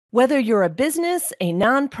Whether you're a business, a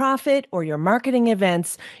nonprofit, or you're marketing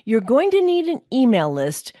events, you're going to need an email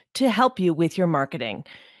list to help you with your marketing.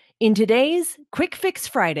 In today's Quick Fix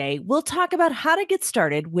Friday, we'll talk about how to get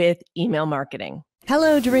started with email marketing.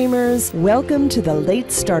 Hello, dreamers. Welcome to the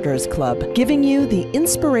Late Starters Club, giving you the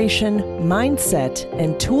inspiration, mindset,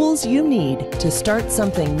 and tools you need to start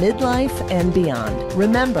something midlife and beyond.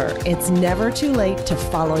 Remember, it's never too late to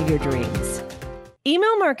follow your dreams.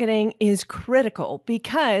 Email marketing is critical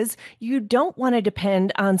because you don't want to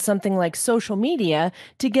depend on something like social media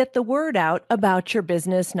to get the word out about your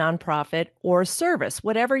business, nonprofit, or service,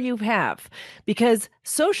 whatever you have, because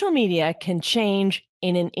social media can change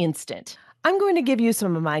in an instant. I'm going to give you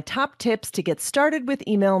some of my top tips to get started with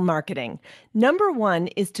email marketing. Number one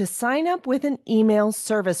is to sign up with an email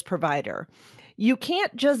service provider. You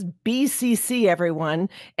can't just BCC everyone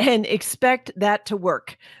and expect that to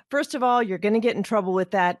work. First of all, you're going to get in trouble with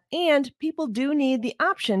that, and people do need the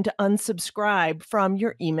option to unsubscribe from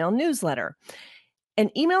your email newsletter. An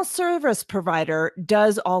email service provider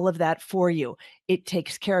does all of that for you. It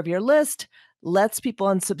takes care of your list, lets people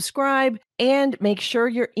unsubscribe, and makes sure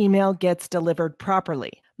your email gets delivered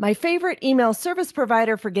properly. My favorite email service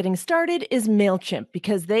provider for getting started is MailChimp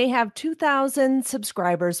because they have 2,000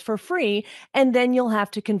 subscribers for free, and then you'll have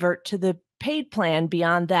to convert to the paid plan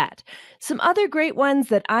beyond that. Some other great ones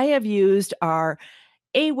that I have used are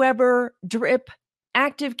Aweber, Drip,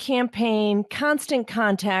 Active Campaign, Constant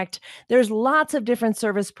Contact. There's lots of different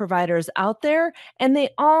service providers out there, and they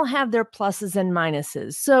all have their pluses and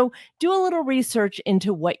minuses. So do a little research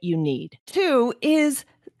into what you need. Two is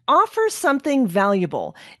offer something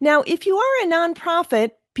valuable. Now, if you are a nonprofit,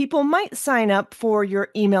 people might sign up for your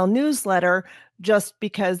email newsletter just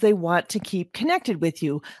because they want to keep connected with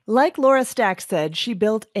you. Like Laura Stack said, she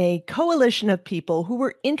built a coalition of people who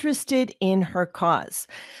were interested in her cause.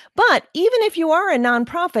 But even if you are a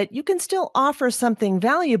nonprofit, you can still offer something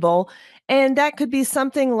valuable, and that could be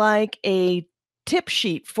something like a tip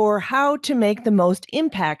sheet for how to make the most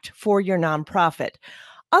impact for your nonprofit.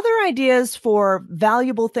 Other ideas for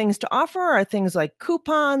valuable things to offer are things like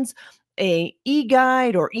coupons, a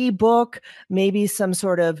e-guide or ebook, maybe some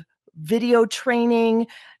sort of video training.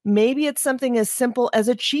 Maybe it's something as simple as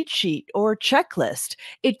a cheat sheet or checklist.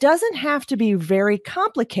 It doesn't have to be very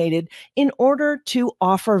complicated in order to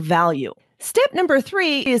offer value. Step number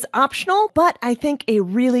 3 is optional, but I think a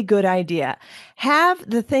really good idea. Have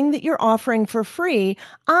the thing that you're offering for free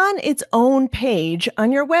on its own page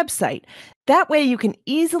on your website. That way you can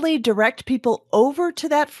easily direct people over to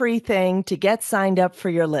that free thing to get signed up for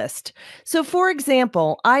your list. So for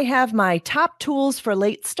example, I have my top tools for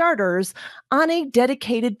late starters on a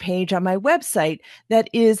dedicated page on my website that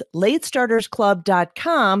is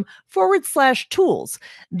latestartersclub.com/tools.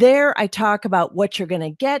 There I talk about what you're going to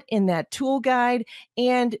get in that tool guide,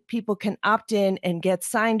 and people can opt in and get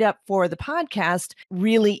signed up for the podcast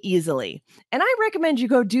really easily. And I recommend you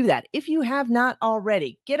go do that if you have not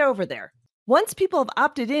already. Get over there. Once people have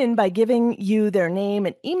opted in by giving you their name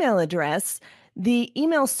and email address, the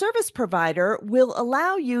email service provider will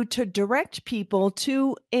allow you to direct people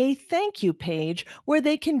to a thank you page where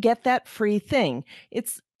they can get that free thing.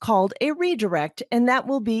 It's called a redirect, and that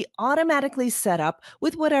will be automatically set up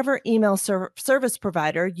with whatever email service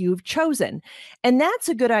provider you've chosen. And that's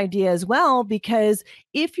a good idea as well, because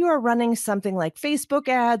if you are running something like Facebook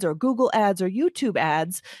ads or Google ads or YouTube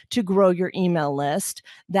ads to grow your email list,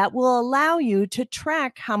 that will allow you to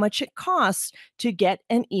track how much it costs to get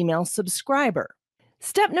an email subscriber.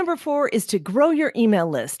 Step number 4 is to grow your email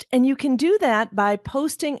list, and you can do that by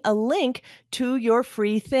posting a link to your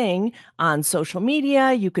free thing on social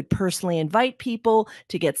media. You could personally invite people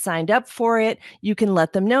to get signed up for it. You can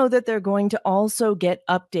let them know that they're going to also get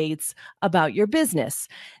updates about your business.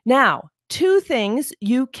 Now, 2 things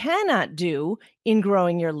you cannot do in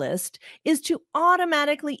growing your list is to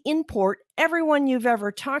automatically import everyone you've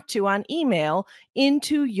ever talked to on email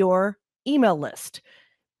into your email list.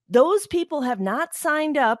 Those people have not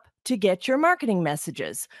signed up to get your marketing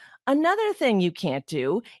messages. Another thing you can't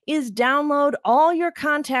do is download all your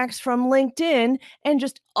contacts from LinkedIn and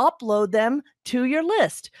just upload them to your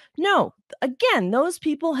list. No, again, those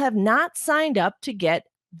people have not signed up to get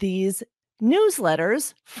these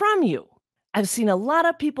newsletters from you. I've seen a lot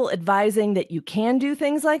of people advising that you can do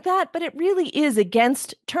things like that, but it really is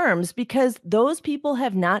against terms because those people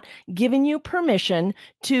have not given you permission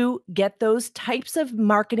to get those types of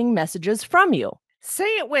marketing messages from you.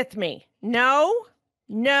 Say it with me. No,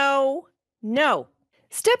 no, no.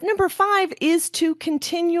 Step number 5 is to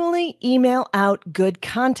continually email out good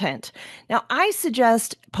content. Now, I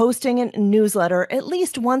suggest posting a newsletter at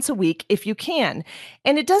least once a week if you can.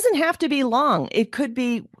 And it doesn't have to be long. It could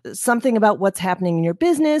be something about what's happening in your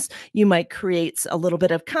business. You might create a little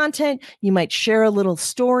bit of content. You might share a little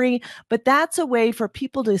story, but that's a way for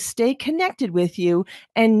people to stay connected with you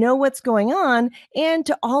and know what's going on, and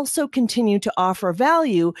to also continue to offer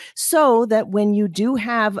value so that when you do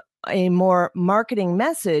have a more marketing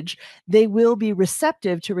message, they will be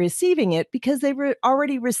receptive to receiving it because they've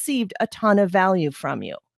already received a ton of value from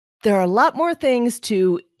you. There are a lot more things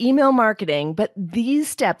to email marketing, but these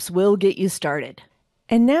steps will get you started.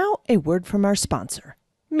 And now a word from our sponsor,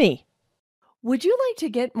 me. Would you like to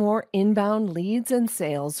get more inbound leads and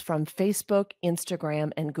sales from Facebook,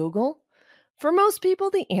 Instagram, and Google? For most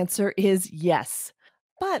people, the answer is yes.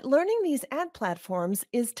 But learning these ad platforms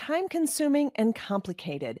is time-consuming and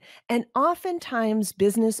complicated, and oftentimes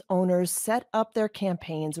business owners set up their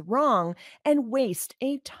campaigns wrong and waste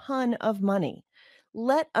a ton of money.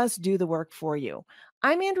 Let us do the work for you.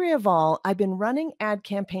 I'm Andrea Vall. I've been running ad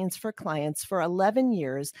campaigns for clients for 11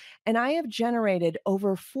 years, and I have generated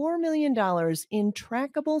over $4 million in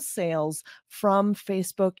trackable sales from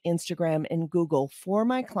Facebook, Instagram, and Google for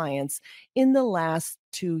my clients in the last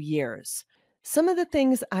 2 years. Some of the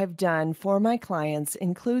things I've done for my clients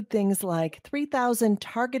include things like 3,000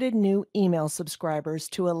 targeted new email subscribers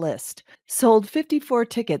to a list, sold 54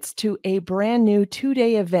 tickets to a brand new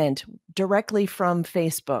 2-day event directly from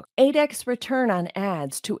Facebook, 8x return on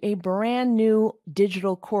ads to a brand new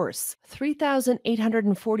digital course,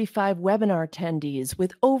 3,845 webinar attendees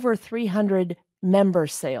with over 300 member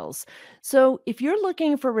sales. So if you're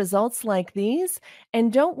looking for results like these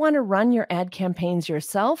and don't want to run your ad campaigns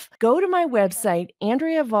yourself, go to my website,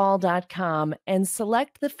 andreavall.com, and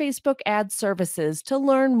select the Facebook ad services to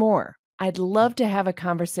learn more. I'd love to have a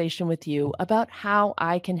conversation with you about how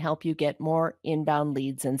I can help you get more inbound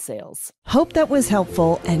leads and sales. Hope that was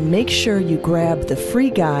helpful, and make sure you grab the free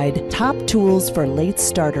guide, Top Tools for Late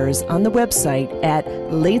Starters, on the website at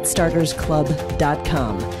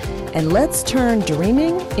latestartersclub.com. And let's turn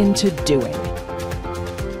dreaming into doing.